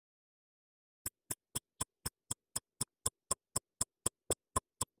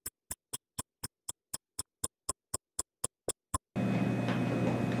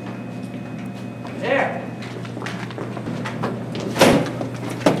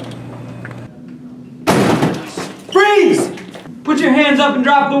hands up and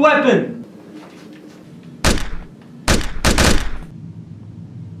drop the weapon!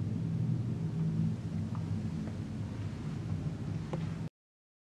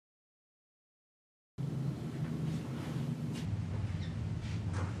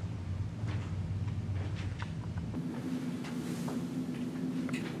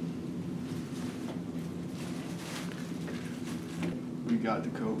 We got the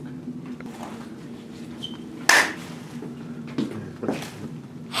coke.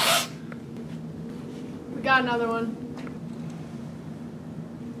 We got another one.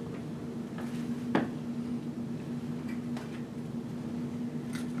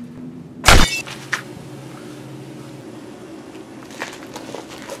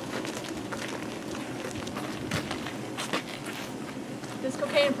 This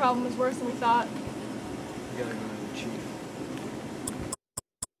cocaine problem is worse than we thought. We gotta go to the chief.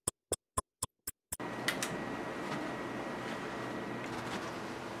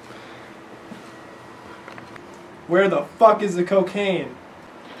 Where the fuck is the cocaine?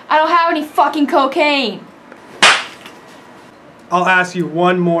 I don't have any fucking cocaine. I'll ask you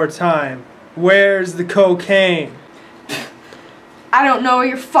one more time. Where's the cocaine? I don't know where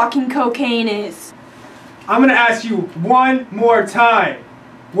your fucking cocaine is. I'm gonna ask you one more time.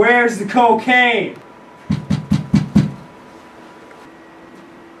 Where's the cocaine?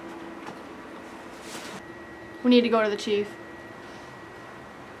 We need to go to the chief.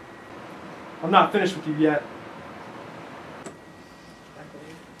 I'm not finished with you yet.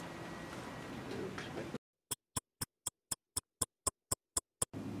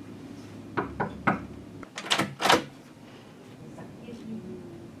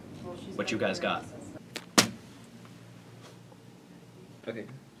 What you guys got? Okay.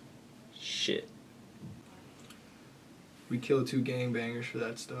 Shit. We killed 2 gangbangers for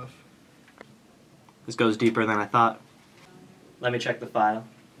that stuff. This goes deeper than I thought. Let me check the file.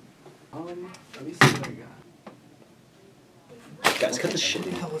 Let me see what I got. Guys, cut this shit.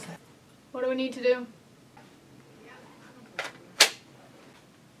 What do we need to do?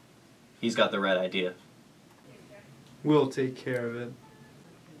 He's got the right idea. We'll take care of it.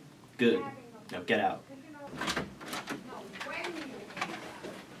 Good. Now get out.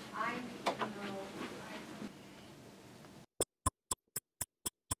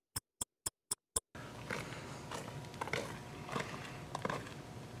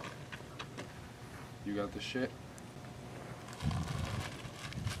 You got the shit?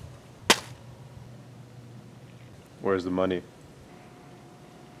 Where's the money?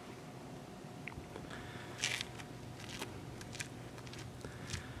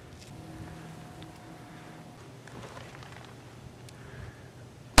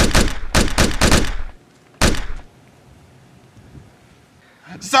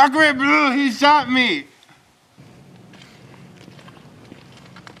 Sacre Blue, he shot me!